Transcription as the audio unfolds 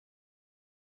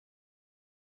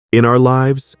In our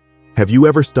lives, have you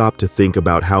ever stopped to think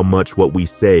about how much what we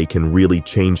say can really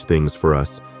change things for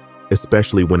us,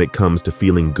 especially when it comes to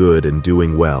feeling good and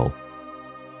doing well?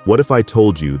 What if I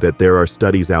told you that there are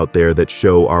studies out there that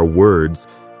show our words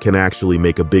can actually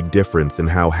make a big difference in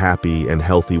how happy and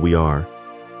healthy we are?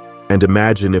 And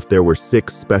imagine if there were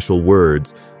 6 special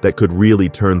words that could really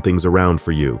turn things around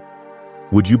for you.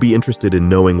 Would you be interested in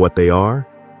knowing what they are?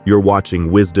 You're watching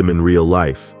Wisdom in Real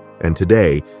Life, and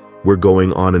today, we're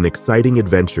going on an exciting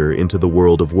adventure into the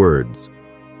world of words.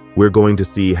 We're going to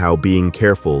see how being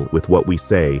careful with what we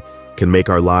say can make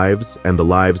our lives and the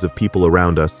lives of people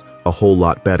around us a whole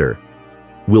lot better.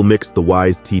 We'll mix the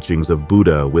wise teachings of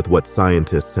Buddha with what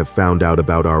scientists have found out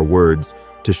about our words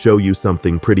to show you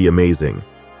something pretty amazing.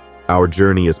 Our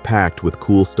journey is packed with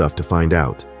cool stuff to find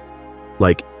out.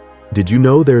 Like, did you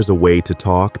know there's a way to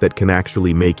talk that can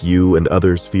actually make you and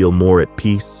others feel more at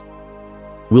peace?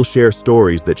 We'll share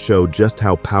stories that show just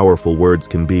how powerful words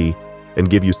can be and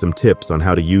give you some tips on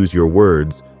how to use your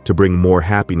words to bring more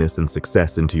happiness and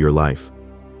success into your life.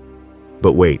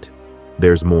 But wait,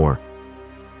 there's more.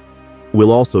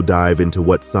 We'll also dive into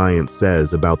what science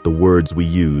says about the words we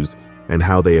use and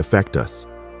how they affect us.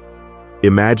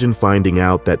 Imagine finding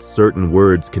out that certain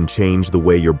words can change the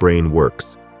way your brain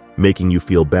works, making you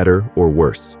feel better or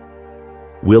worse.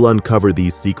 We'll uncover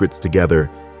these secrets together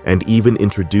and even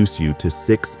introduce you to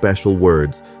 6 special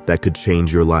words that could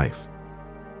change your life.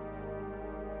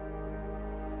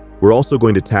 We're also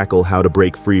going to tackle how to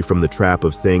break free from the trap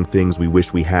of saying things we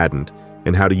wish we hadn't,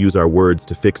 and how to use our words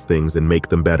to fix things and make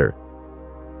them better.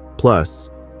 Plus,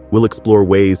 we'll explore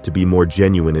ways to be more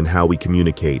genuine in how we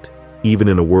communicate, even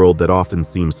in a world that often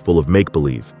seems full of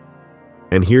make-believe.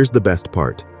 And here's the best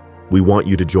part. We want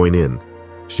you to join in,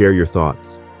 share your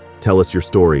thoughts, tell us your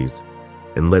stories,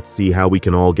 and let's see how we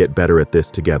can all get better at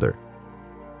this together.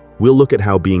 We'll look at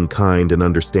how being kind and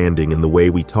understanding in the way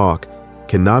we talk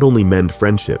can not only mend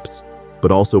friendships,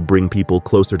 but also bring people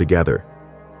closer together.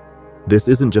 This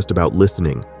isn't just about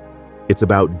listening, it's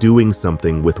about doing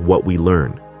something with what we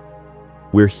learn.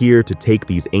 We're here to take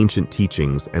these ancient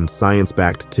teachings and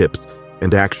science-backed tips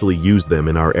and actually use them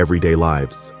in our everyday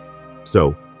lives.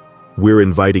 So, we're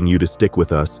inviting you to stick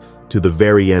with us to the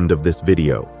very end of this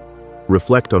video.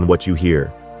 Reflect on what you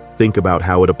hear, think about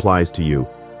how it applies to you,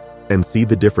 and see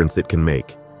the difference it can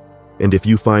make. And if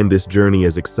you find this journey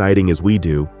as exciting as we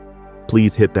do,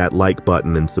 please hit that like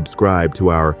button and subscribe to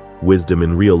our Wisdom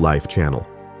in Real Life channel.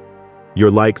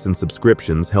 Your likes and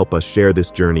subscriptions help us share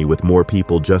this journey with more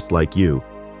people just like you.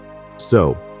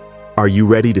 So, are you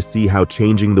ready to see how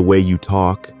changing the way you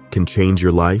talk can change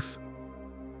your life?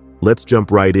 Let's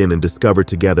jump right in and discover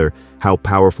together how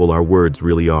powerful our words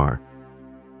really are.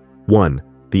 1.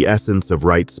 The essence of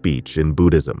right speech in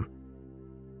Buddhism.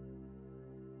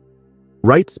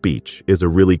 Right speech is a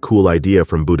really cool idea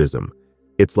from Buddhism.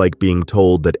 It's like being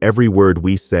told that every word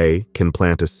we say can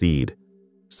plant a seed.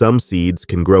 Some seeds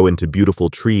can grow into beautiful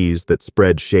trees that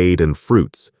spread shade and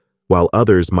fruits, while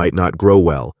others might not grow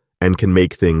well and can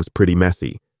make things pretty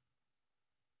messy.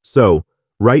 So,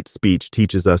 right speech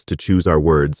teaches us to choose our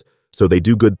words so they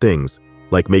do good things,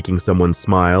 like making someone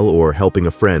smile or helping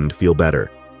a friend feel better.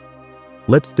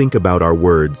 Let's think about our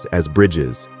words as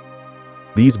bridges.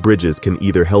 These bridges can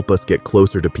either help us get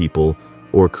closer to people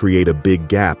or create a big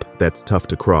gap that's tough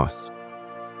to cross.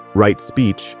 Right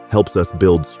speech helps us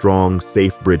build strong,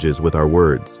 safe bridges with our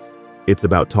words. It's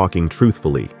about talking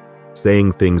truthfully,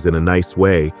 saying things in a nice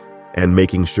way, and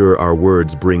making sure our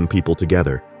words bring people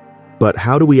together. But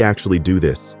how do we actually do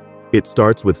this? It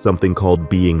starts with something called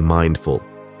being mindful.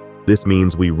 This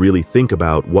means we really think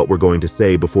about what we're going to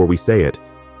say before we say it.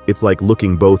 It's like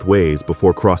looking both ways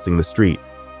before crossing the street.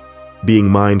 Being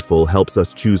mindful helps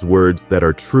us choose words that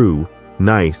are true,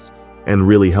 nice, and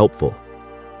really helpful.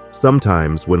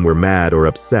 Sometimes when we're mad or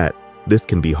upset, this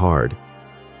can be hard.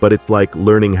 But it's like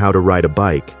learning how to ride a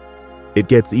bike. It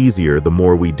gets easier the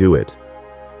more we do it.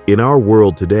 In our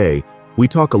world today, we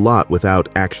talk a lot without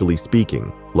actually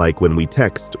speaking, like when we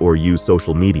text or use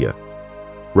social media.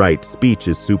 Right speech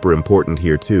is super important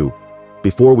here too.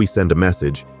 Before we send a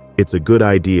message, it's a good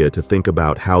idea to think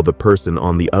about how the person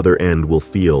on the other end will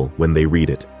feel when they read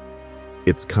it.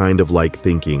 It's kind of like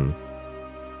thinking,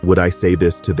 would I say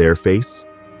this to their face?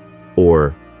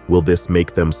 Or will this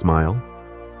make them smile?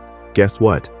 Guess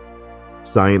what?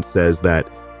 Science says that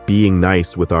being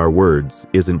nice with our words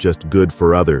isn't just good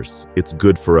for others, it's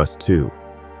good for us too.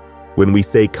 When we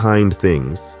say kind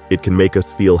things, it can make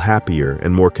us feel happier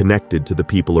and more connected to the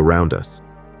people around us.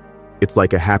 It's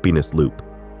like a happiness loop.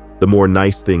 The more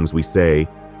nice things we say,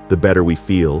 the better we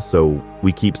feel, so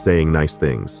we keep saying nice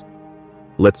things.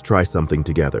 Let's try something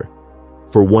together.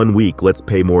 For 1 week, let's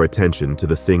pay more attention to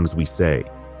the things we say.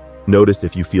 Notice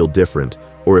if you feel different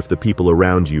or if the people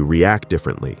around you react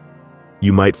differently.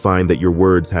 You might find that your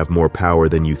words have more power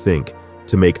than you think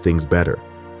to make things better.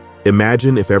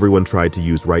 Imagine if everyone tried to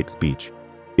use right speech.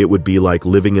 It would be like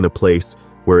living in a place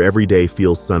where every day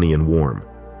feels sunny and warm,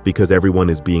 because everyone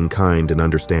is being kind and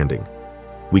understanding.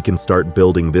 We can start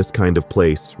building this kind of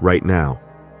place right now,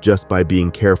 just by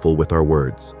being careful with our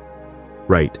words.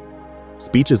 Right.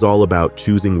 Speech is all about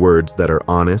choosing words that are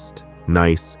honest,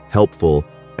 nice, helpful,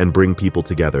 and bring people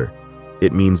together.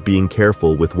 It means being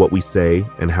careful with what we say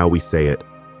and how we say it,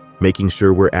 making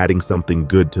sure we're adding something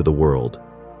good to the world.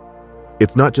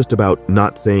 It's not just about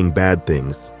not saying bad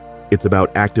things. It's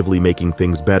about actively making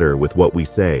things better with what we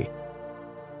say.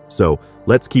 So,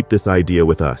 let's keep this idea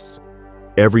with us.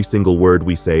 Every single word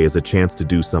we say is a chance to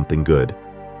do something good.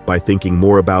 By thinking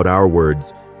more about our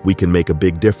words, we can make a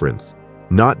big difference,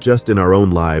 not just in our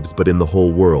own lives, but in the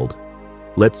whole world.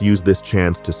 Let's use this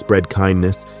chance to spread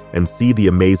kindness and see the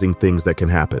amazing things that can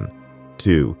happen.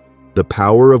 2. The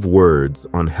power of words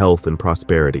on health and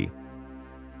prosperity.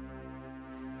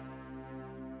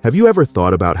 Have you ever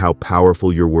thought about how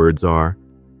powerful your words are?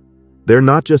 They're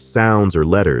not just sounds or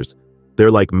letters. They're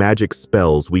like magic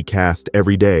spells we cast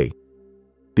every day.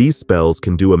 These spells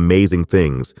can do amazing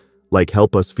things, like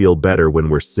help us feel better when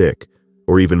we're sick,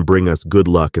 or even bring us good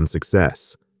luck and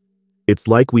success. It's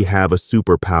like we have a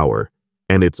superpower,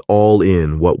 and it's all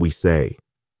in what we say.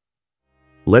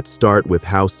 Let's start with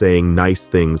how saying nice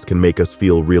things can make us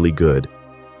feel really good.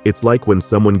 It's like when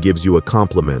someone gives you a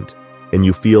compliment, and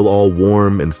you feel all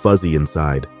warm and fuzzy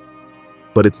inside.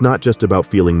 But it's not just about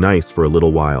feeling nice for a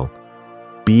little while.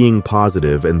 Being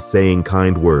positive and saying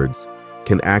kind words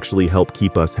can actually help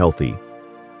keep us healthy.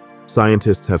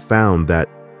 Scientists have found that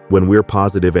when we're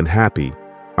positive and happy,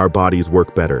 our bodies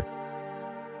work better.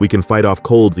 We can fight off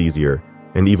colds easier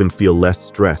and even feel less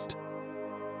stressed.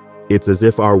 It's as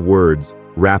if our words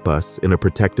wrap us in a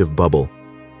protective bubble.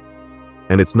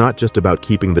 And it's not just about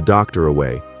keeping the doctor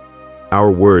away. Our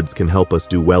words can help us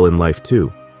do well in life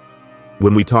too.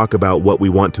 When we talk about what we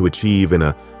want to achieve in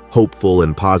a hopeful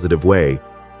and positive way,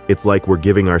 it's like we're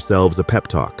giving ourselves a pep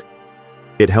talk.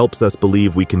 It helps us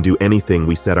believe we can do anything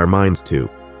we set our minds to.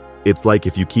 It's like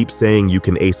if you keep saying you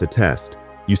can ace a test,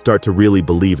 you start to really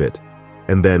believe it.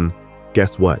 And then,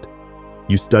 guess what?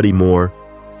 You study more,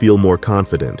 feel more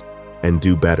confident, and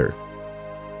do better.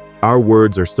 Our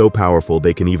words are so powerful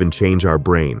they can even change our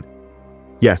brain.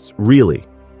 Yes, really.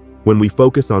 When we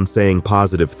focus on saying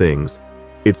positive things,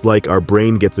 it's like our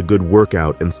brain gets a good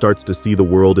workout and starts to see the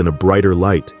world in a brighter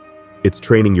light. It's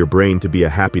training your brain to be a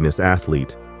happiness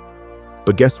athlete.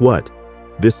 But guess what?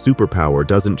 This superpower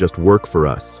doesn't just work for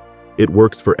us. It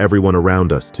works for everyone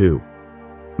around us too.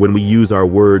 When we use our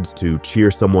words to cheer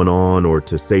someone on or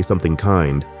to say something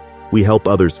kind, we help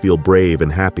others feel brave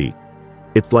and happy.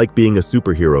 It's like being a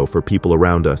superhero for people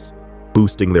around us,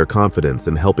 boosting their confidence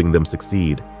and helping them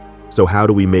succeed. So how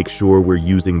do we make sure we're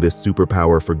using this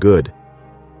superpower for good?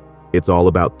 It's all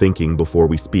about thinking before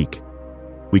we speak.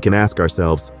 We can ask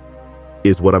ourselves,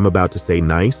 is what I'm about to say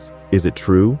nice? Is it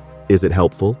true? Is it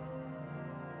helpful?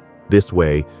 This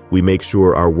way, we make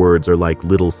sure our words are like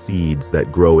little seeds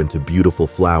that grow into beautiful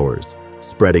flowers,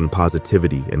 spreading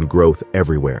positivity and growth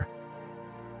everywhere.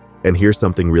 And here's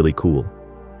something really cool.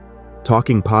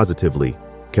 Talking positively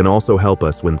can also help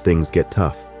us when things get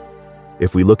tough.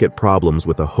 If we look at problems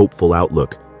with a hopeful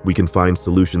outlook, we can find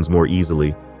solutions more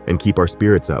easily and keep our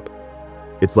spirits up.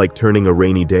 It's like turning a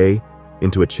rainy day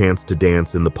into a chance to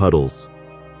dance in the puddles.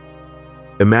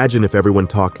 Imagine if everyone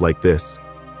talked like this.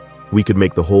 We could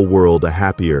make the whole world a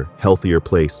happier, healthier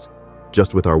place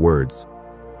just with our words.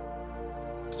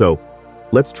 So,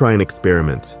 let's try an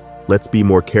experiment. Let's be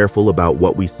more careful about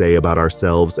what we say about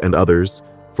ourselves and others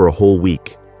for a whole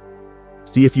week.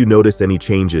 See if you notice any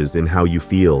changes in how you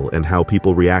feel and how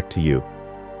people react to you.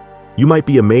 You might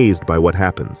be amazed by what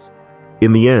happens.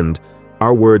 In the end,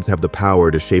 our words have the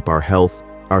power to shape our health,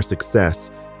 our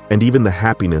success, and even the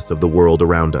happiness of the world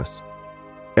around us.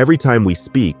 Every time we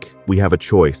speak, we have a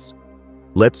choice.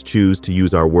 Let's choose to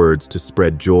use our words to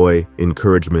spread joy,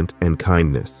 encouragement, and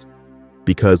kindness.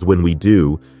 Because when we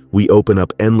do, we open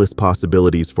up endless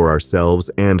possibilities for ourselves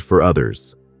and for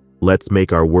others. Let's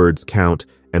make our words count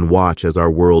and watch as our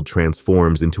world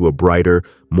transforms into a brighter,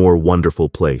 more wonderful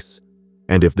place.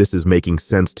 And if this is making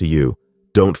sense to you,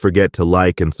 don't forget to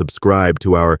like and subscribe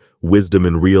to our Wisdom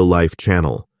in Real Life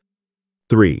channel.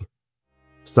 3.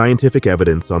 Scientific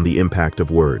evidence on the impact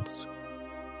of words.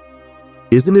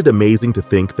 Isn't it amazing to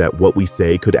think that what we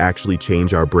say could actually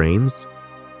change our brains?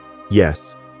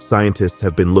 Yes, scientists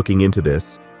have been looking into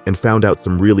this and found out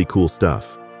some really cool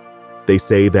stuff. They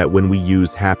say that when we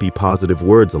use happy, positive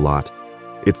words a lot,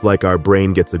 it's like our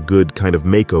brain gets a good kind of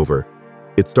makeover.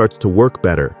 It starts to work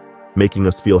better, making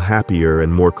us feel happier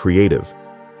and more creative.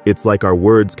 It's like our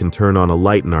words can turn on a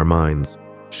light in our minds,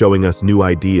 showing us new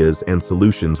ideas and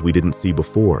solutions we didn't see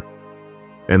before.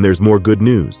 And there's more good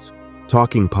news.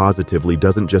 Talking positively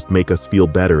doesn't just make us feel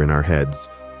better in our heads,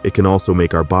 it can also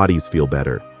make our bodies feel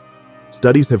better.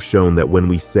 Studies have shown that when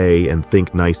we say and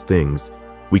think nice things,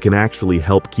 we can actually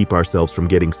help keep ourselves from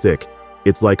getting sick.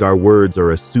 It's like our words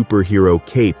are a superhero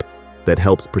cape that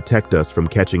helps protect us from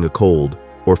catching a cold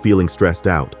or feeling stressed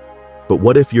out. But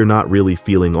what if you're not really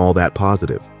feeling all that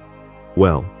positive?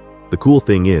 Well, the cool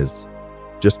thing is,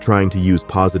 just trying to use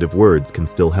positive words can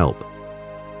still help.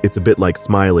 It's a bit like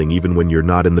smiling even when you're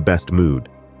not in the best mood.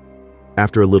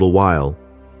 After a little while,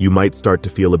 you might start to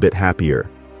feel a bit happier.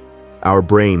 Our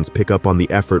brains pick up on the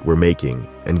effort we're making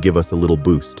and give us a little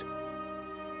boost.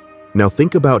 Now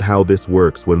think about how this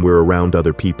works when we're around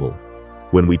other people.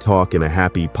 When we talk in a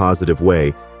happy, positive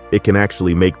way, it can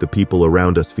actually make the people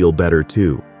around us feel better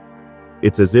too.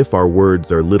 It's as if our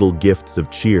words are little gifts of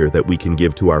cheer that we can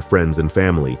give to our friends and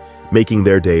family, making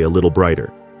their day a little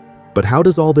brighter. But how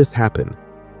does all this happen?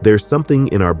 There's something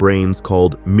in our brains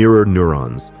called mirror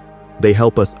neurons. They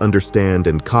help us understand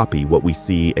and copy what we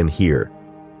see and hear.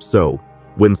 So,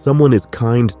 when someone is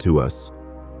kind to us,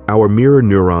 our mirror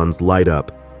neurons light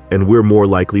up and we're more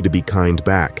likely to be kind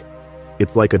back.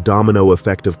 It's like a domino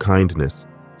effect of kindness,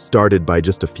 started by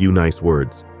just a few nice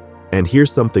words. And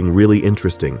here's something really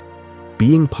interesting.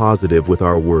 Being positive with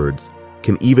our words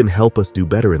can even help us do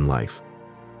better in life.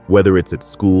 Whether it's at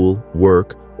school,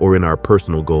 work, or in our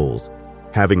personal goals,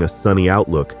 having a sunny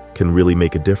outlook can really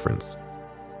make a difference.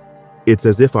 It's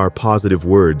as if our positive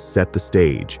words set the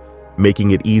stage,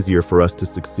 making it easier for us to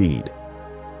succeed.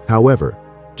 However,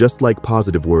 just like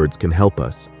positive words can help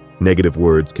us, negative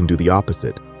words can do the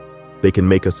opposite. They can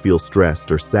make us feel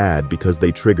stressed or sad because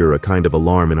they trigger a kind of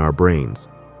alarm in our brains.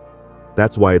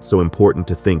 That's why it's so important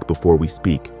to think before we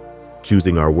speak,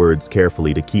 choosing our words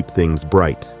carefully to keep things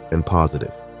bright and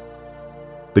positive.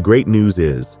 The great news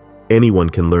is, anyone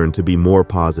can learn to be more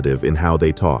positive in how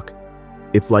they talk.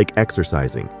 It's like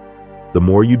exercising. The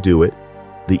more you do it,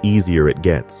 the easier it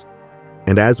gets.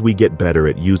 And as we get better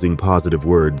at using positive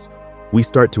words, we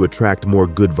start to attract more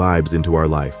good vibes into our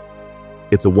life.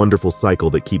 It's a wonderful cycle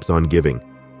that keeps on giving.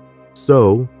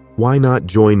 So, why not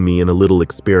join me in a little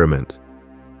experiment?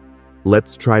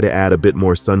 Let's try to add a bit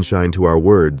more sunshine to our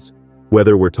words,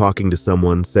 whether we're talking to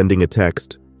someone, sending a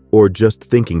text, or just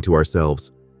thinking to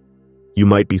ourselves. You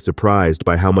might be surprised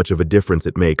by how much of a difference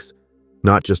it makes,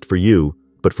 not just for you,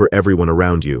 but for everyone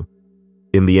around you.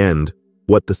 In the end,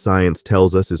 what the science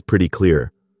tells us is pretty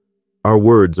clear. Our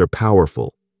words are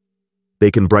powerful.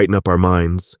 They can brighten up our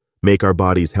minds, make our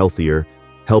bodies healthier,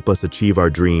 help us achieve our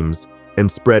dreams, and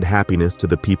spread happiness to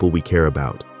the people we care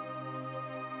about.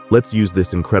 Let's use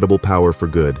this incredible power for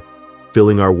good,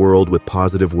 filling our world with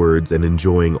positive words and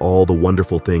enjoying all the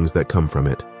wonderful things that come from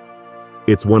it.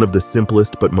 It's one of the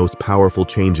simplest but most powerful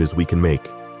changes we can make.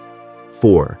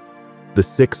 4. The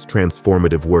 6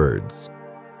 Transformative Words.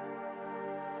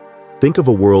 Think of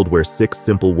a world where 6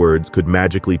 simple words could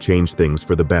magically change things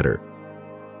for the better.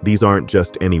 These aren't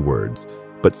just any words,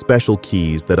 but special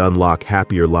keys that unlock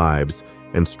happier lives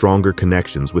and stronger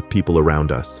connections with people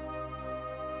around us.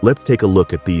 Let's take a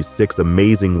look at these 6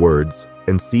 amazing words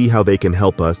and see how they can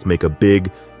help us make a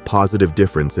big, positive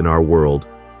difference in our world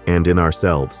and in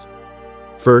ourselves.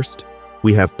 First,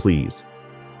 we have please.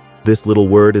 This little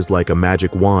word is like a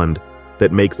magic wand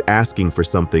that makes asking for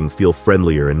something feel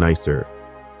friendlier and nicer.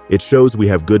 It shows we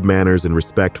have good manners and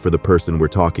respect for the person we're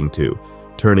talking to,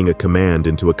 turning a command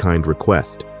into a kind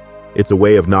request. It's a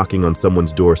way of knocking on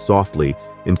someone's door softly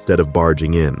instead of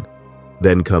barging in.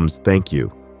 Then comes thank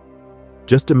you.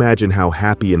 Just imagine how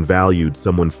happy and valued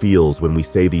someone feels when we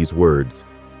say these words.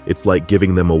 It's like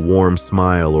giving them a warm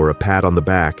smile or a pat on the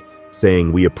back,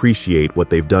 saying we appreciate what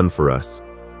they've done for us.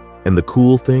 And the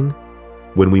cool thing?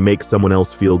 When we make someone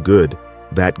else feel good,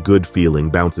 that good feeling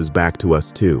bounces back to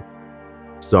us too.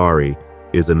 Sorry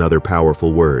is another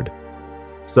powerful word.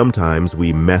 Sometimes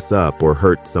we mess up or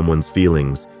hurt someone's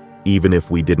feelings, even if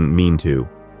we didn't mean to.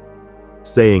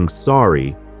 Saying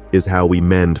sorry is how we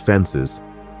mend fences.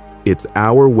 It's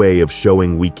our way of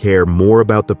showing we care more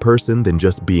about the person than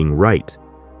just being right.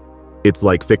 It's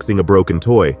like fixing a broken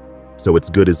toy, so it's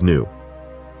good as new.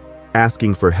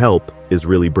 Asking for help is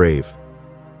really brave.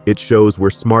 It shows we're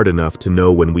smart enough to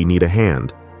know when we need a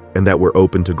hand and that we're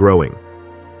open to growing.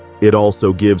 It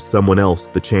also gives someone else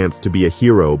the chance to be a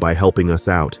hero by helping us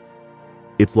out.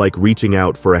 It's like reaching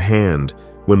out for a hand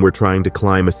when we're trying to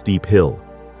climb a steep hill.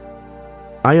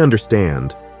 I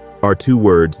understand are two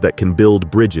words that can build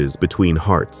bridges between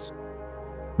hearts.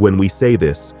 When we say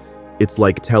this, it's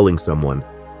like telling someone,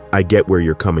 I get where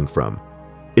you're coming from.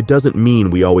 It doesn't mean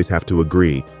we always have to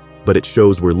agree, but it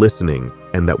shows we're listening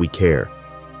and that we care.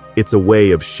 It's a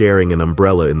way of sharing an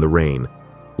umbrella in the rain.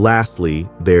 Lastly,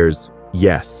 there's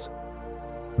yes.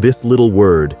 This little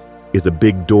word is a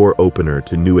big door opener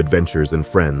to new adventures and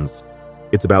friends.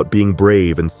 It's about being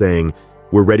brave and saying,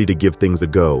 we're ready to give things a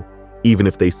go, even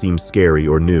if they seem scary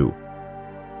or new.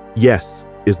 Yes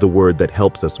is the word that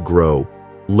helps us grow,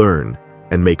 learn,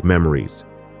 and make memories.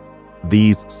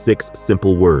 These 6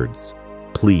 simple words,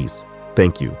 please,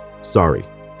 thank you, sorry,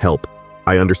 help,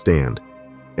 I understand,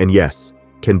 and yes,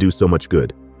 can do so much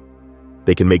good.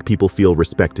 They can make people feel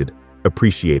respected,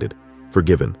 appreciated,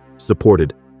 forgiven,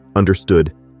 supported,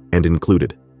 understood, and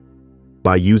included.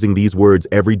 By using these words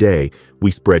every day,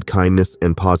 we spread kindness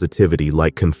and positivity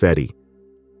like confetti.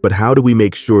 But how do we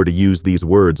make sure to use these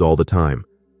words all the time?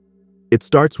 It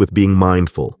starts with being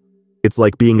mindful. It's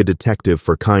like being a detective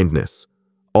for kindness,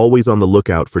 always on the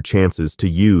lookout for chances to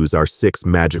use our 6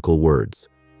 magical words.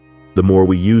 The more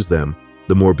we use them,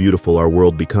 the more beautiful our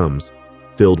world becomes,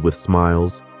 filled with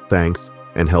smiles, thanks,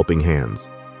 and helping hands.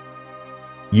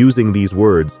 Using these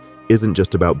words isn't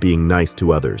just about being nice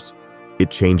to others. It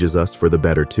changes us for the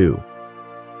better too.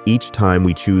 Each time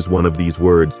we choose one of these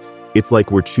words, it's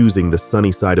like we're choosing the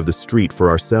sunny side of the street for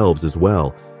ourselves as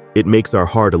well. It makes our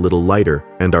heart a little lighter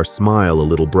and our smile a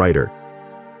little brighter.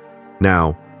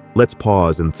 Now, let's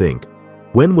pause and think.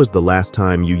 When was the last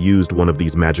time you used one of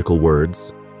these magical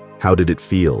words? How did it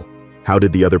feel? How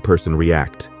did the other person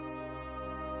react?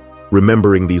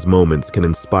 Remembering these moments can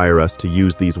inspire us to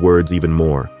use these words even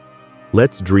more.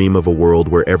 Let's dream of a world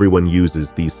where everyone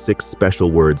uses these 6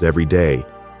 special words every day.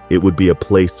 It would be a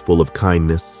place full of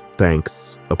kindness,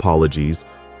 thanks, apologies,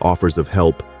 offers of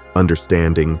help,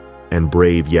 understanding, and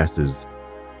brave yeses.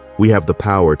 We have the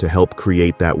power to help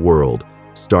create that world,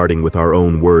 starting with our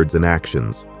own words and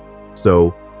actions.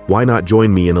 So, why not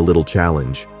join me in a little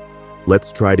challenge?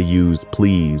 Let's try to use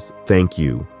please, thank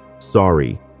you,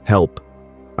 sorry, help,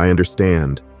 I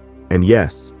understand, and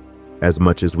yes, as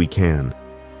much as we can.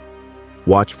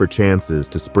 Watch for chances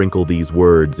to sprinkle these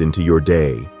words into your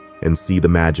day and see the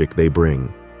magic they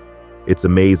bring. It's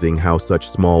amazing how such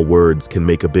small words can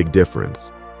make a big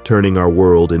difference, turning our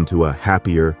world into a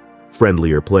happier,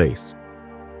 friendlier place.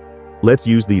 Let's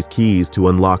use these keys to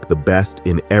unlock the best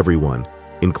in everyone,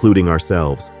 including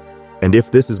ourselves. And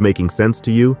if this is making sense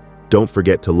to you, don't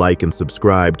forget to like and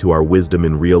subscribe to our Wisdom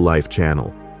in Real Life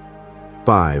channel.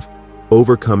 5.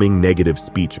 Overcoming negative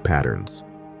speech patterns.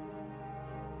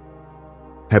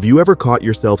 Have you ever caught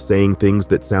yourself saying things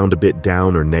that sound a bit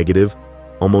down or negative,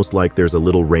 almost like there's a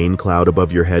little rain cloud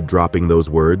above your head dropping those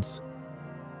words?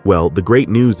 Well, the great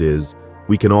news is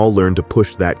we can all learn to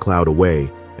push that cloud away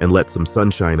and let some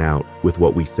sunshine out with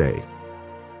what we say.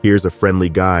 Here's a friendly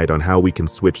guide on how we can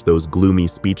switch those gloomy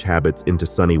speech habits into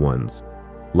sunny ones,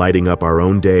 lighting up our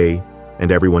own day and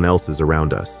everyone else's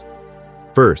around us.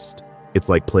 First, it's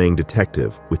like playing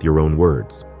detective with your own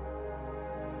words.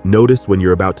 Notice when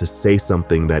you're about to say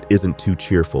something that isn't too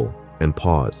cheerful and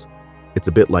pause. It's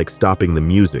a bit like stopping the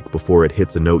music before it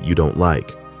hits a note you don't like.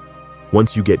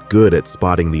 Once you get good at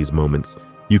spotting these moments,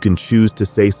 you can choose to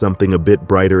say something a bit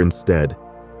brighter instead.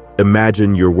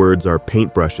 Imagine your words are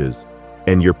paintbrushes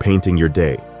and you're painting your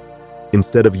day.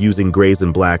 Instead of using grays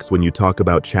and blacks when you talk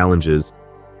about challenges,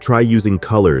 try using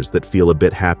colors that feel a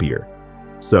bit happier.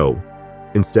 So,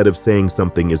 instead of saying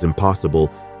something is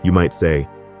impossible, you might say,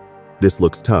 this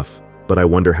looks tough, but I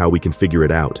wonder how we can figure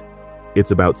it out. It's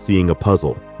about seeing a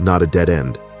puzzle, not a dead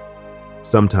end.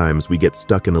 Sometimes we get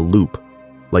stuck in a loop,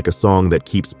 like a song that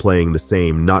keeps playing the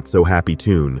same not-so-happy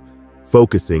tune,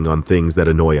 focusing on things that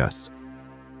annoy us.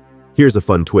 Here's a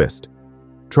fun twist.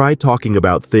 Try talking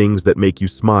about things that make you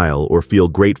smile or feel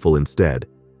grateful instead.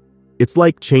 It's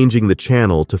like changing the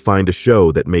channel to find a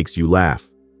show that makes you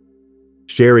laugh.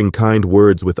 Sharing kind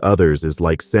words with others is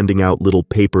like sending out little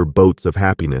paper boats of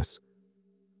happiness.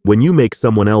 When you make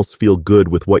someone else feel good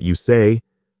with what you say,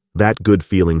 that good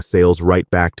feeling sails right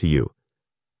back to you.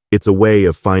 It's a way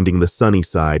of finding the sunny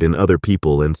side in other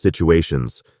people and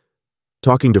situations.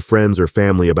 Talking to friends or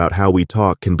family about how we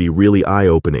talk can be really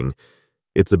eye-opening.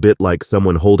 It's a bit like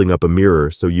someone holding up a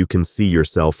mirror so you can see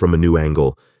yourself from a new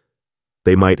angle.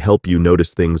 They might help you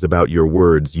notice things about your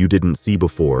words you didn't see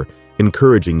before,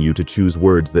 encouraging you to choose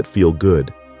words that feel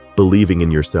good. Believing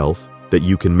in yourself, that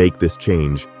you can make this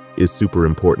change, is super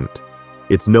important.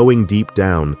 It's knowing deep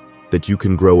down that you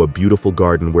can grow a beautiful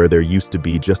garden where there used to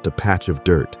be just a patch of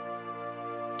dirt.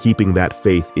 Keeping that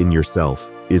faith in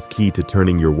yourself is key to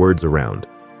turning your words around.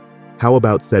 How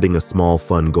about setting a small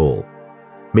fun goal?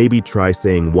 Maybe try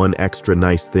saying one extra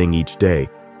nice thing each day.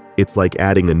 It's like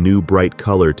adding a new bright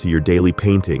color to your daily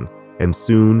painting, and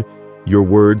soon, your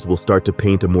words will start to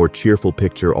paint a more cheerful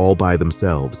picture all by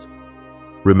themselves.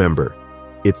 Remember,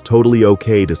 it's totally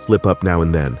okay to slip up now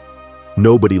and then.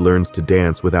 Nobody learns to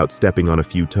dance without stepping on a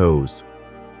few toes.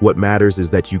 What matters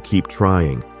is that you keep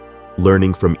trying,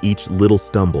 learning from each little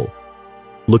stumble.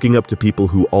 Looking up to people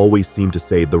who always seem to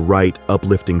say the right,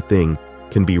 uplifting thing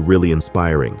can be really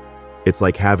inspiring. It's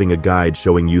like having a guide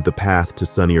showing you the path to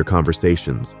sunnier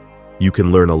conversations. You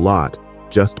can learn a lot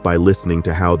just by listening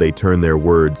to how they turn their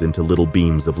words into little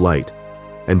beams of light.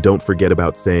 And don't forget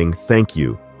about saying thank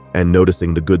you and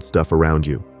noticing the good stuff around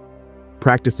you.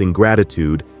 Practicing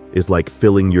gratitude is like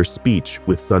filling your speech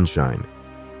with sunshine.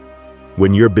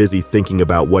 When you're busy thinking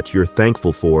about what you're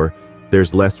thankful for,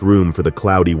 there's less room for the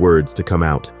cloudy words to come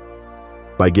out.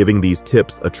 By giving these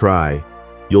tips a try,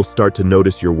 you'll start to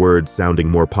notice your words sounding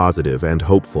more positive and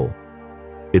hopeful.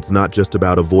 It's not just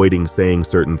about avoiding saying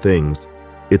certain things.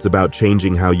 It's about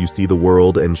changing how you see the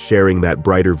world and sharing that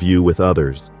brighter view with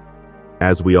others.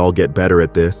 As we all get better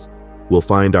at this, we'll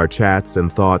find our chats and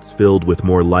thoughts filled with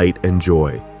more light and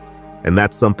joy. And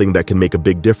that's something that can make a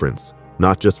big difference,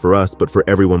 not just for us, but for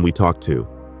everyone we talk to.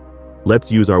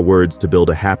 Let's use our words to build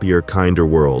a happier, kinder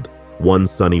world, one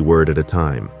sunny word at a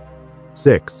time.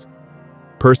 6.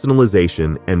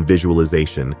 Personalization and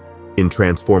visualization in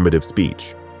transformative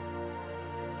speech.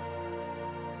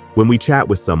 When we chat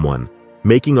with someone,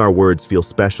 making our words feel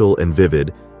special and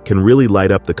vivid can really light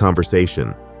up the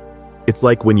conversation. It's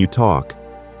like when you talk,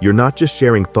 you're not just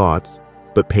sharing thoughts,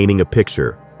 but painting a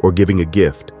picture or giving a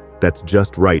gift that's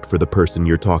just right for the person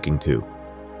you're talking to.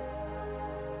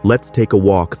 Let's take a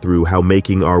walk through how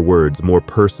making our words more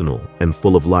personal and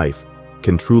full of life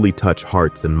can truly touch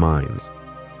hearts and minds.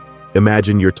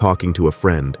 Imagine you're talking to a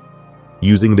friend.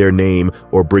 Using their name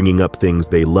or bringing up things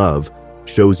they love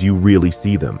shows you really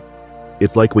see them.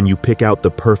 It's like when you pick out the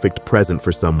perfect present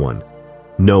for someone,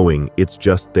 knowing it's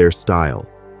just their style.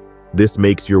 This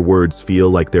makes your words feel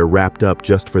like they're wrapped up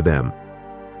just for them.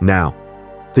 Now,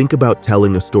 think about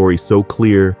telling a story so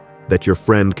clear that your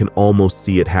friend can almost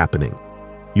see it happening.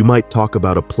 You might talk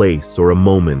about a place or a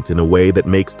moment in a way that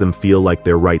makes them feel like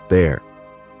they're right there.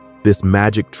 This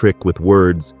magic trick with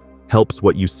words helps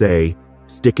what you say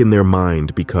stick in their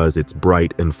mind because it's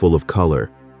bright and full of color.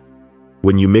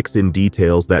 When you mix in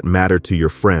details that matter to your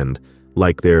friend,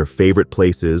 like their favorite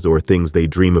places or things they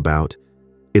dream about,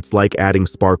 it's like adding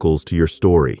sparkles to your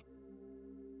story.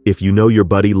 If you know your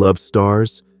buddy loves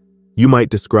stars, you might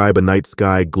describe a night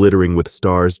sky glittering with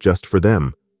stars just for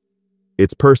them.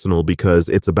 It's personal because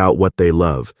it's about what they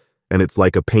love, and it's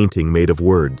like a painting made of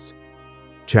words.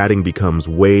 Chatting becomes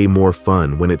way more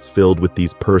fun when it's filled with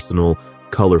these personal,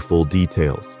 colorful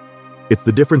details. It's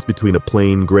the difference between a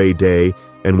plain gray day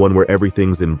and one where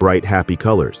everything's in bright, happy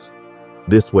colors.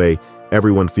 This way,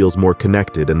 everyone feels more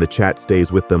connected and the chat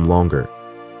stays with them longer.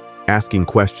 Asking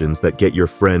questions that get your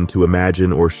friend to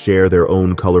imagine or share their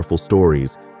own colorful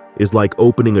stories is like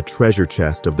opening a treasure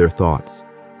chest of their thoughts.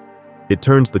 It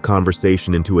turns the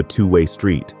conversation into a two-way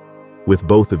street, with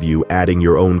both of you adding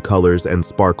your own colors and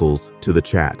sparkles to the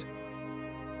chat.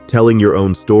 Telling your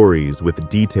own stories with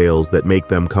details that make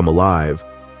them come alive,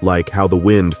 like how the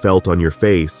wind felt on your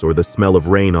face or the smell of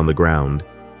rain on the ground,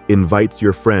 invites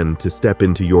your friend to step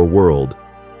into your world.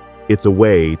 It's a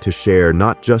way to share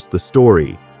not just the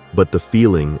story, but the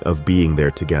feeling of being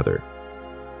there together.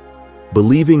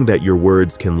 Believing that your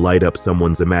words can light up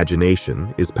someone's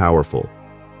imagination is powerful.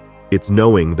 It's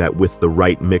knowing that with the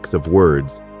right mix of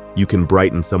words, you can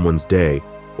brighten someone's day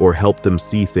or help them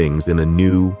see things in a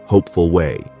new, hopeful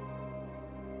way.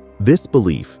 This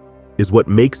belief is what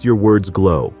makes your words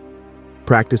glow.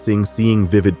 Practicing seeing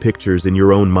vivid pictures in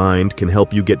your own mind can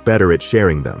help you get better at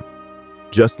sharing them.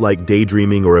 Just like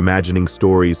daydreaming or imagining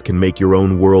stories can make your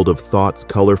own world of thoughts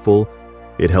colorful,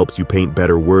 it helps you paint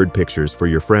better word pictures for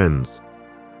your friends.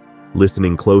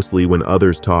 Listening closely when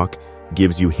others talk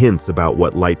gives you hints about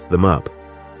what lights them up.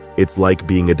 It's like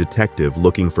being a detective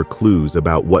looking for clues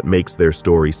about what makes their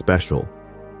story special.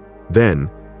 Then,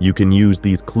 you can use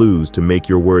these clues to make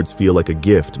your words feel like a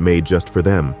gift made just for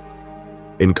them.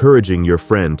 Encouraging your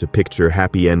friend to picture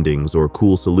happy endings or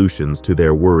cool solutions to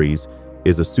their worries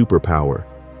is a superpower.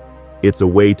 It's a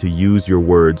way to use your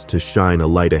words to shine a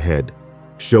light ahead,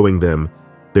 showing them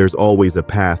there's always a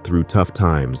path through tough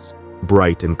times,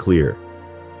 bright and clear.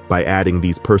 By adding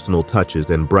these personal touches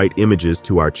and bright images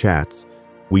to our chats,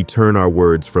 we turn our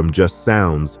words from just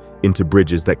sounds into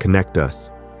bridges that connect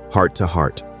us, heart to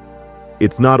heart.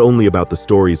 It's not only about the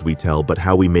stories we tell, but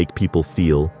how we make people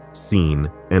feel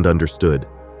seen and understood.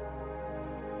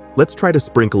 Let's try to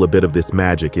sprinkle a bit of this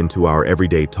magic into our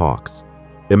everyday talks.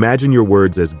 Imagine your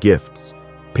words as gifts,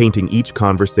 painting each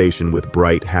conversation with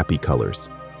bright, happy colors.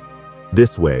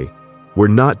 This way, we're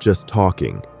not just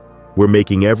talking, we're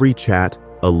making every chat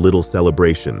a little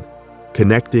celebration,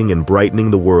 connecting and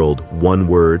brightening the world one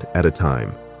word at a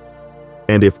time.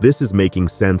 And if this is making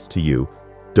sense to you,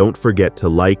 don't forget to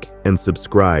like and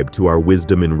subscribe to our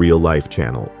Wisdom in Real Life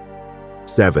channel.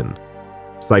 7.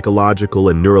 Psychological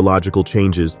and neurological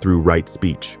changes through right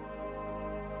speech.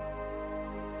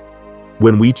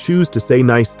 When we choose to say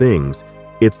nice things,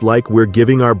 it's like we're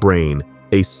giving our brain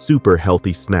a super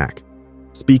healthy snack.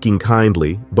 Speaking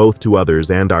kindly, both to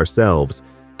others and ourselves,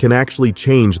 can actually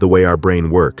change the way our brain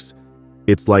works.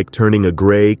 It's like turning a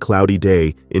gray, cloudy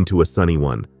day into a sunny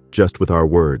one, just with our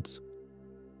words.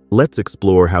 Let's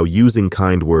explore how using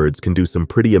kind words can do some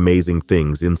pretty amazing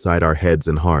things inside our heads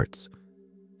and hearts.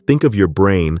 Think of your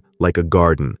brain like a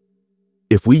garden.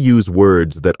 If we use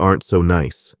words that aren't so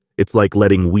nice, it's like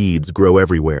letting weeds grow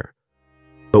everywhere.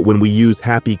 But when we use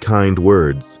happy, kind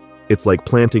words, it's like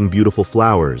planting beautiful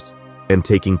flowers and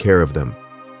taking care of them.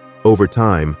 Over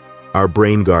time, our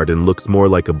brain garden looks more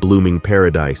like a blooming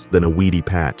paradise than a weedy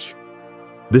patch.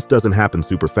 This doesn't happen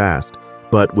super fast,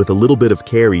 but with a little bit of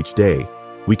care each day,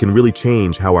 we can really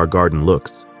change how our garden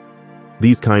looks.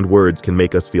 These kind words can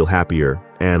make us feel happier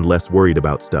and less worried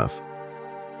about stuff.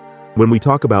 When we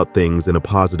talk about things in a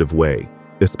positive way,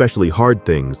 especially hard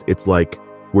things, it's like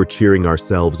we're cheering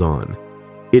ourselves on.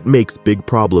 It makes big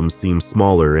problems seem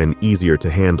smaller and easier to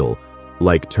handle,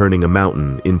 like turning a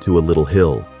mountain into a little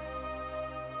hill.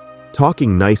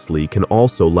 Talking nicely can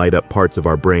also light up parts of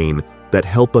our brain that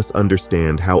help us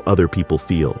understand how other people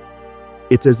feel.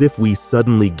 It's as if we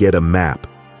suddenly get a map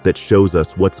that shows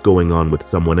us what's going on with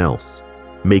someone else,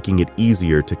 making it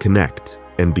easier to connect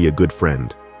and be a good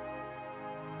friend.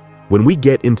 When we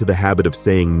get into the habit of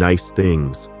saying nice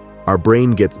things, our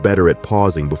brain gets better at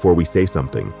pausing before we say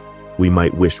something we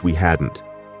might wish we hadn't.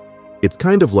 It's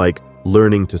kind of like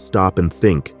learning to stop and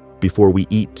think before we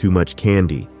eat too much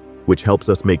candy, which helps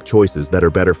us make choices that are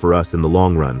better for us in the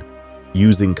long run.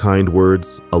 Using kind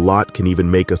words a lot can even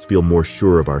make us feel more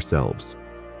sure of ourselves.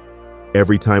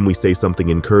 Every time we say something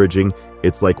encouraging,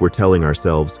 it's like we're telling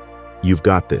ourselves, "You've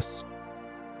got this."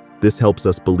 This helps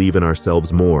us believe in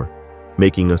ourselves more,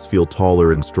 making us feel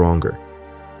taller and stronger.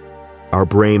 Our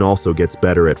brain also gets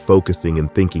better at focusing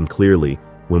and thinking clearly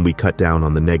when we cut down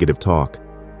on the negative talk.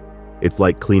 It's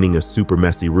like cleaning a super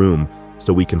messy room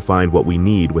so we can find what we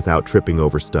need without tripping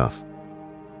over stuff.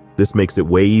 This makes it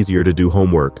way easier to do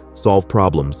homework, solve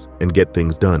problems, and get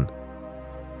things done.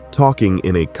 Talking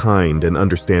in a kind and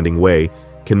understanding way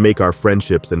can make our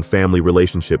friendships and family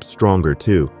relationships stronger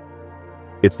too.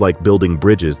 It's like building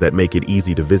bridges that make it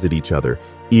easy to visit each other,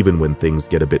 even when things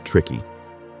get a bit tricky.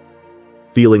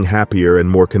 Feeling happier and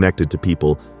more connected to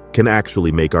people can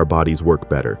actually make our bodies work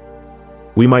better.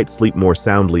 We might sleep more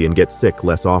soundly and get sick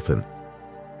less often.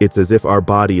 It's as if our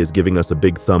body is giving us a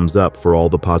big thumbs up for all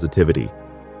the positivity.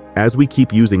 As we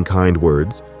keep using kind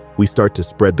words, we start to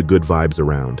spread the good vibes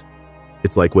around.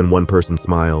 It's like when one person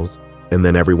smiles, and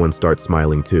then everyone starts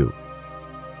smiling too.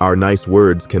 Our nice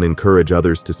words can encourage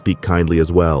others to speak kindly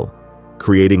as well,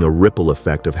 creating a ripple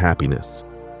effect of happiness.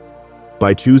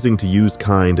 By choosing to use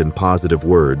kind and positive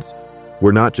words,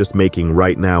 we're not just making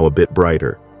right now a bit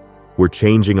brighter. We're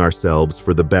changing ourselves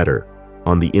for the better,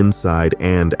 on the inside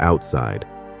and outside.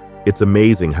 It's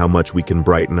amazing how much we can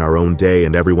brighten our own day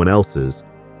and everyone else's,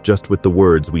 just with the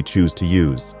words we choose to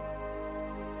use.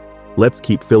 Let's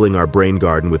keep filling our brain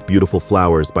garden with beautiful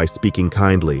flowers by speaking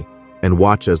kindly, and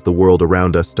watch as the world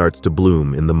around us starts to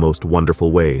bloom in the most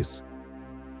wonderful ways.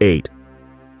 8.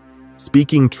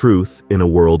 Speaking truth in a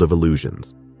world of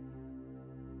illusions.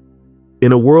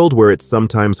 In a world where it's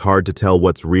sometimes hard to tell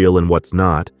what's real and what's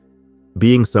not,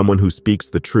 being someone who speaks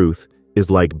the truth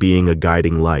is like being a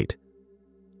guiding light.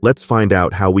 Let's find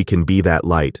out how we can be that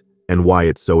light and why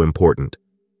it's so important.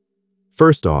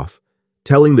 First off,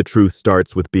 telling the truth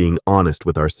starts with being honest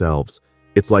with ourselves.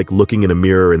 It's like looking in a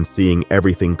mirror and seeing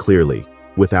everything clearly,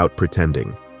 without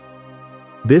pretending.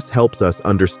 This helps us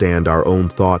understand our own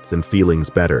thoughts and feelings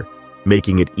better,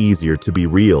 making it easier to be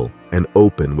real and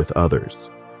open with others.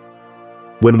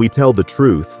 When we tell the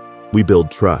truth, we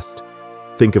build trust.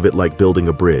 Think of it like building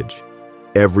a bridge.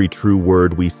 Every true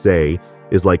word we say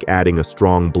is like adding a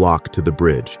strong block to the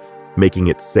bridge, making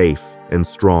it safe and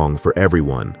strong for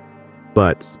everyone.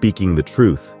 But speaking the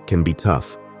truth can be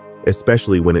tough,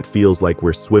 especially when it feels like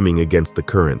we're swimming against the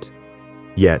current.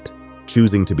 Yet,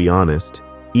 choosing to be honest,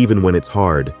 even when it's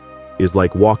hard, is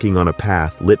like walking on a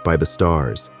path lit by the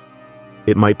stars.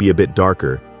 It might be a bit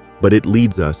darker, but it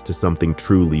leads us to something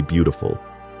truly beautiful.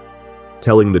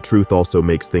 Telling the truth also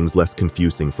makes things less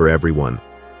confusing for everyone.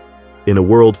 In a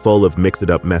world full of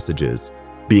mixed-up messages,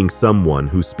 being someone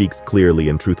who speaks clearly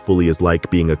and truthfully is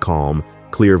like being a calm,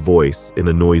 clear voice in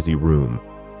a noisy room.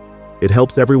 It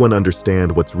helps everyone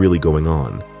understand what's really going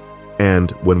on.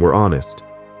 And when we're honest,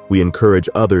 we encourage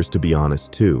others to be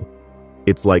honest too.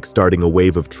 It's like starting a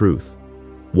wave of truth.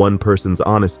 One person's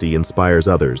honesty inspires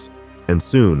others, and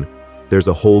soon, there's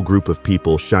a whole group of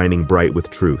people shining bright with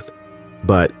truth.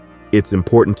 But it's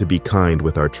important to be kind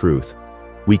with our truth.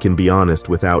 We can be honest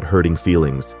without hurting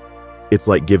feelings. It's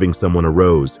like giving someone a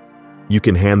rose. You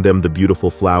can hand them the beautiful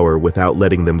flower without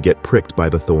letting them get pricked by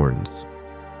the thorns.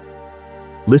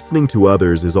 Listening to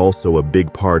others is also a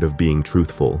big part of being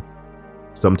truthful.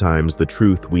 Sometimes the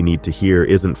truth we need to hear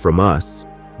isn't from us,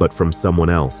 but from someone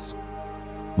else.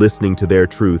 Listening to their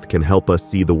truth can help us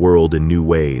see the world in new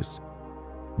ways.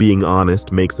 Being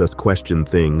honest makes us question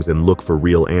things and look for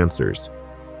real answers.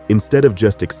 Instead of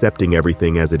just accepting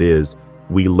everything as it is,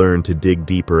 we learn to dig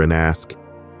deeper and ask,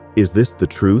 is this the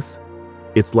truth?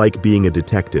 It's like being a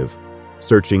detective,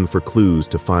 searching for clues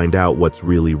to find out what's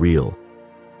really real.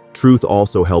 Truth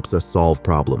also helps us solve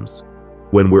problems.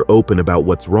 When we're open about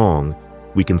what's wrong,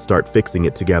 we can start fixing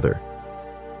it together.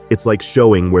 It's like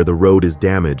showing where the road is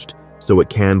damaged so it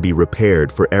can be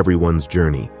repaired for everyone's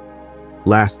journey.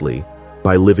 Lastly,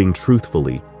 by living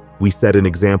truthfully, we set an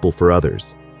example for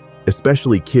others,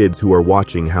 especially kids who are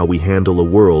watching how we handle a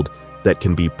world that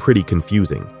can be pretty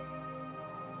confusing.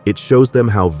 It shows them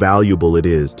how valuable it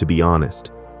is to be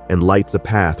honest and lights a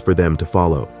path for them to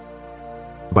follow.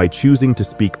 By choosing to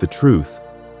speak the truth,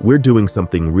 we're doing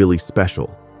something really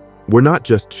special. We're not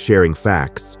just sharing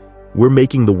facts, we're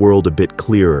making the world a bit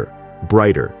clearer,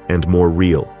 brighter, and more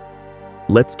real.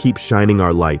 Let's keep shining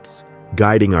our lights,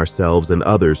 guiding ourselves and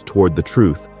others toward the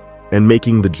truth, and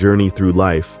making the journey through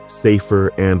life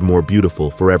safer and more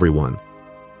beautiful for everyone.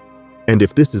 And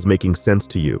if this is making sense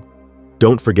to you,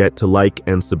 don't forget to like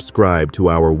and subscribe to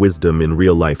our Wisdom in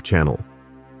Real Life channel.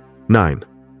 9.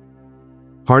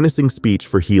 Harnessing speech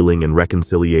for healing and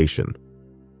reconciliation.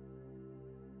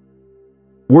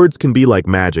 Words can be like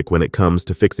magic when it comes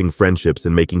to fixing friendships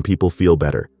and making people feel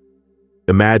better.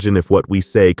 Imagine if what we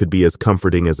say could be as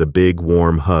comforting as a big,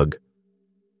 warm hug.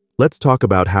 Let's talk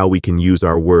about how we can use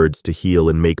our words to heal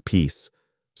and make peace,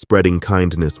 spreading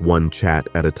kindness one chat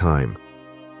at a time.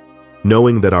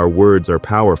 Knowing that our words are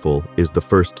powerful is the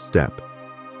first step.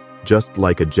 Just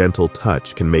like a gentle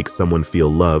touch can make someone feel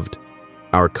loved,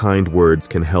 our kind words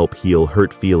can help heal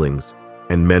hurt feelings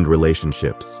and mend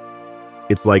relationships.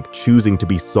 It's like choosing to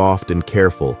be soft and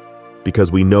careful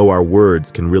because we know our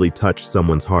words can really touch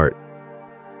someone's heart.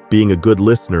 Being a good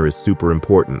listener is super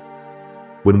important.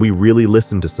 When we really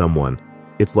listen to someone,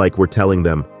 it's like we're telling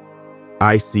them,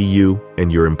 I see you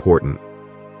and you're important.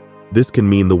 This can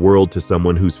mean the world to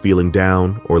someone who's feeling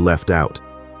down or left out.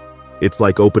 It's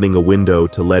like opening a window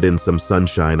to let in some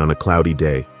sunshine on a cloudy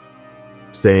day.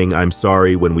 Saying I'm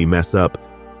sorry when we mess up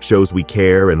shows we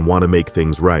care and want to make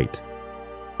things right.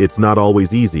 It's not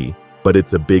always easy, but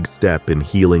it's a big step in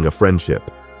healing a friendship.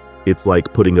 It's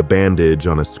like putting a bandage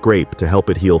on a scrape to help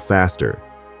it heal faster.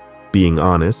 Being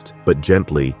honest, but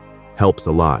gently, helps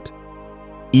a lot.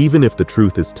 Even if the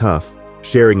truth is tough,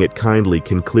 sharing it kindly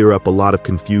can clear up a lot of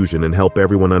confusion and help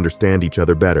everyone understand each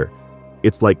other better.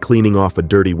 It's like cleaning off a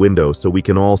dirty window so we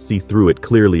can all see through it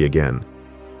clearly again.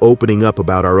 Opening up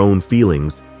about our own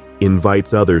feelings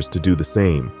invites others to do the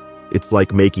same. It's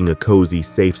like making a cozy,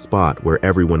 safe spot where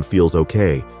everyone feels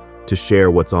okay to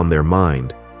share what's on their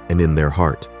mind and in their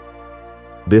heart.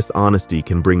 This honesty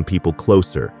can bring people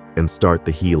closer and start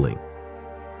the healing.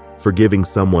 Forgiving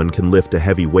someone can lift a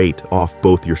heavy weight off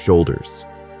both your shoulders.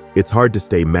 It's hard to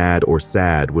stay mad or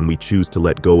sad when we choose to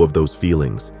let go of those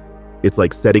feelings. It's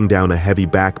like setting down a heavy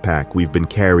backpack we've been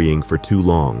carrying for too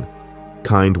long.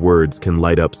 Kind words can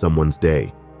light up someone's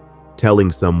day.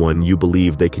 Telling someone you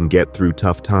believe they can get through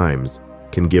tough times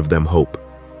can give them hope.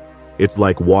 It's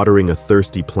like watering a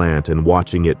thirsty plant and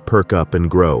watching it perk up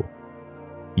and grow.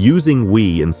 Using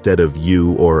we instead of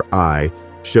you or I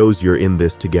shows you're in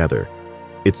this together.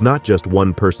 It's not just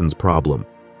one person's problem.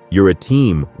 You're a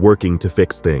team working to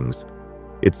fix things.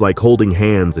 It's like holding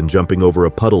hands and jumping over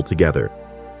a puddle together.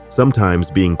 Sometimes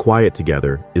being quiet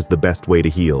together is the best way to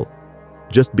heal.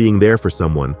 Just being there for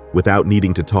someone without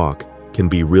needing to talk can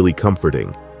be really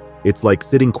comforting. It's like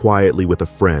sitting quietly with a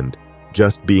friend,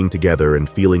 just being together and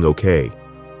feeling okay.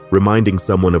 Reminding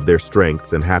someone of their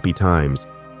strengths and happy times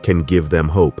can give them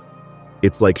hope.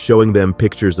 It's like showing them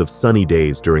pictures of sunny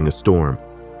days during a storm,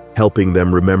 helping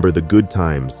them remember the good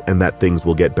times and that things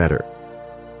will get better.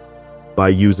 By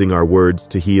using our words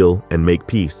to heal and make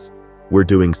peace, we're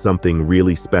doing something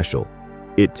really special.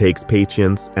 It takes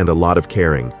patience and a lot of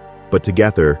caring, but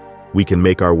together, we can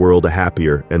make our world a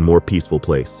happier and more peaceful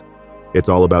place. It's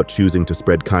all about choosing to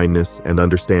spread kindness and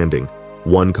understanding,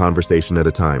 one conversation at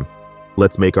a time.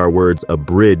 Let's make our words a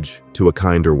bridge to a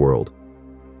kinder world.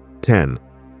 10.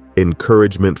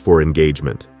 Encouragement for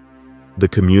engagement. The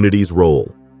community's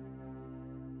role.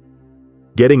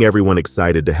 Getting everyone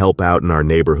excited to help out in our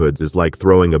neighborhoods is like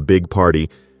throwing a big party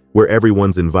where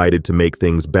everyone's invited to make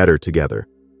things better together.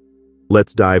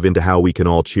 Let's dive into how we can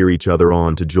all cheer each other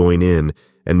on to join in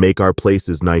and make our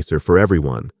places nicer for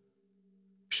everyone.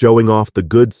 Showing off the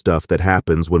good stuff that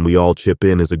happens when we all chip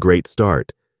in is a great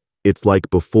start. It's like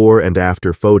before and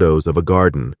after photos of a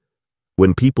garden.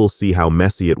 When people see how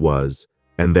messy it was,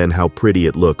 and then how pretty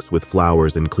it looks with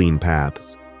flowers and clean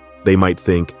paths, they might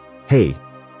think, hey,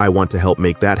 I want to help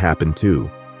make that happen too.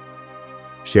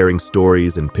 Sharing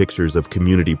stories and pictures of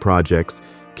community projects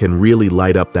can really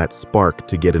light up that spark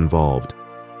to get involved.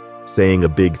 Saying a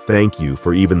big thank you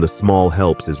for even the small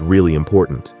helps is really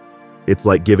important. It's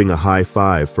like giving a high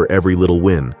five for every little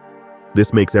win.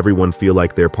 This makes everyone feel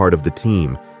like they're part of the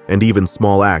team, and even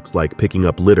small acts like picking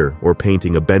up litter or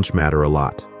painting a bench matter a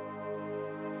lot.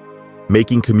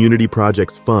 Making community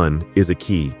projects fun is a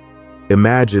key.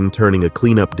 Imagine turning a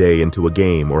cleanup day into a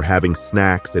game or having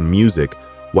snacks and music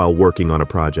while working on a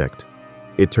project.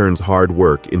 It turns hard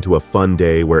work into a fun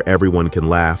day where everyone can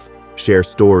laugh, share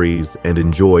stories, and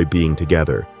enjoy being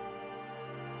together.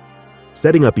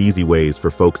 Setting up easy ways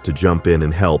for folks to jump in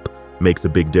and help makes a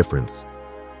big difference.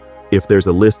 If there's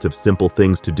a list of simple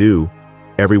things to do,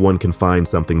 everyone can find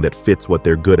something that fits what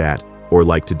they're good at or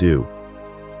like to do.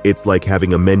 It's like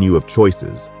having a menu of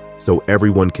choices, so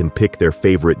everyone can pick their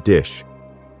favorite dish.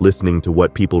 Listening to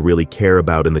what people really care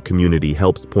about in the community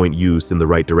helps point you in the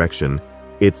right direction.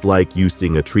 It's like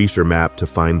using a treasure map to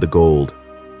find the gold.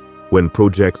 When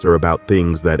projects are about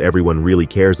things that everyone really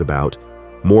cares about,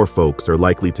 more folks are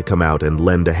likely to come out and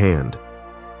lend a hand.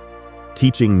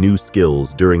 Teaching new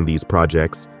skills during these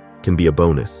projects can be a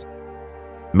bonus.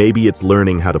 Maybe it's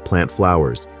learning how to plant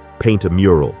flowers, paint a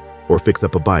mural, or fix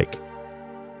up a bike.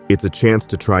 It's a chance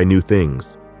to try new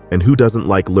things, and who doesn't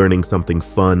like learning something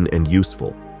fun and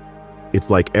useful? It's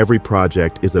like every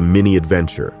project is a mini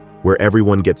adventure where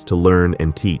everyone gets to learn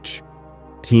and teach.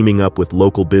 Teaming up with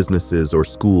local businesses or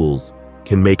schools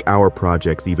can make our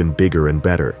projects even bigger and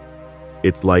better.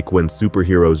 It's like when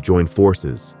superheroes join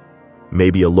forces.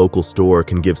 Maybe a local store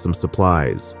can give some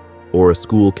supplies, or a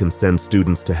school can send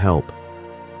students to help.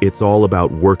 It's all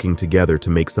about working together to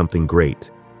make something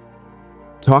great.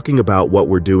 Talking about what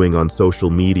we're doing on social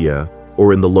media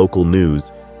or in the local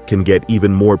news can get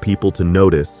even more people to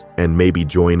notice and maybe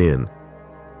join in.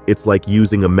 It's like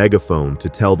using a megaphone to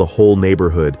tell the whole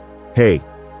neighborhood, hey,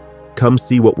 come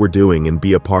see what we're doing and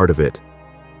be a part of it.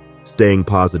 Staying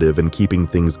positive and keeping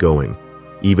things going,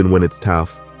 even when it's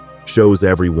tough, shows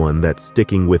everyone that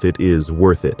sticking with it is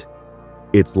worth it.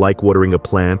 It's like watering a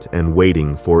plant and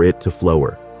waiting for it to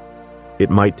flower. It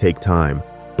might take time,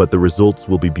 but the results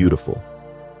will be beautiful.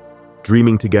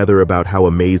 Dreaming together about how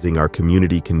amazing our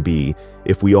community can be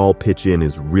if we all pitch in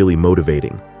is really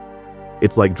motivating.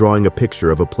 It's like drawing a picture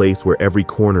of a place where every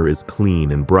corner is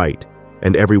clean and bright,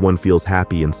 and everyone feels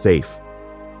happy and safe.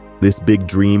 This big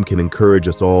dream can encourage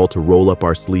us all to roll up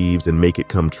our sleeves and make it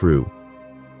come true.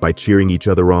 By cheering each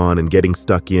other on and getting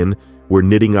stuck in, we're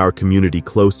knitting our community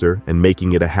closer and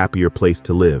making it a happier place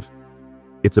to live.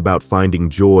 It's about finding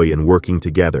joy in working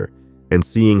together and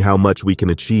seeing how much we can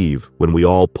achieve when we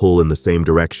all pull in the same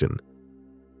direction.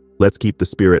 Let's keep the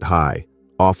spirit high,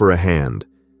 offer a hand,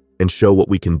 and show what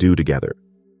we can do together.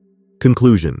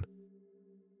 Conclusion.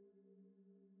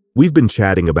 We've been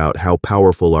chatting about how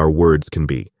powerful our words can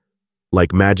be,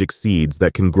 like magic seeds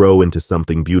that can grow into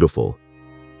something beautiful.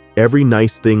 Every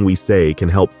nice thing we say can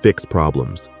help fix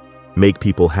problems, make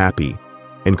people happy,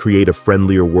 and create a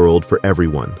friendlier world for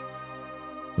everyone.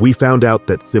 We found out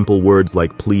that simple words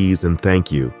like please and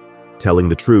thank you, telling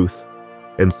the truth,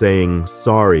 and saying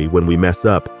sorry when we mess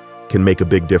up can make a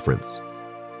big difference.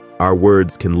 Our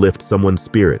words can lift someone's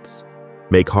spirits,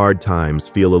 make hard times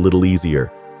feel a little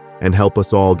easier, and help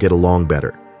us all get along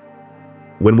better.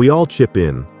 When we all chip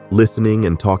in, listening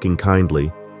and talking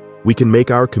kindly, we can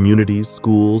make our communities,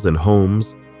 schools, and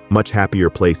homes much happier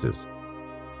places.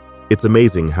 It's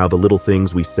amazing how the little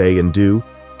things we say and do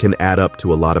can add up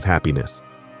to a lot of happiness.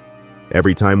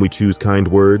 Every time we choose kind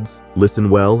words, listen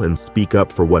well, and speak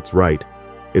up for what's right,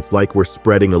 it's like we're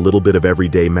spreading a little bit of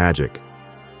everyday magic.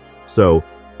 So,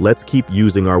 let's keep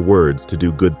using our words to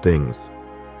do good things.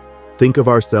 Think of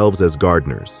ourselves as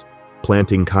gardeners,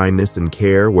 planting kindness and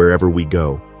care wherever we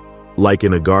go. Like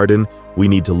in a garden, we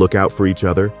need to look out for each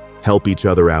other, help each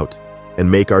other out, and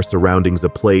make our surroundings a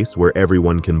place where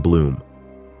everyone can bloom.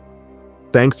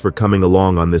 Thanks for coming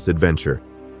along on this adventure.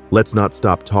 Let's not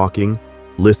stop talking,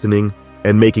 listening,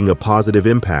 and making a positive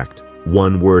impact,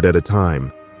 one word at a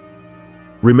time.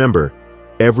 Remember,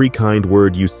 every kind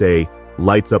word you say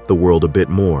lights up the world a bit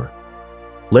more.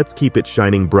 Let's keep it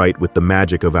shining bright with the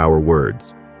magic of our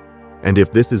words. And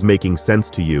if this is making sense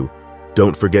to you,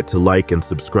 don't forget to like and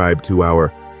subscribe to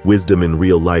our Wisdom in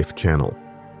Real Life channel.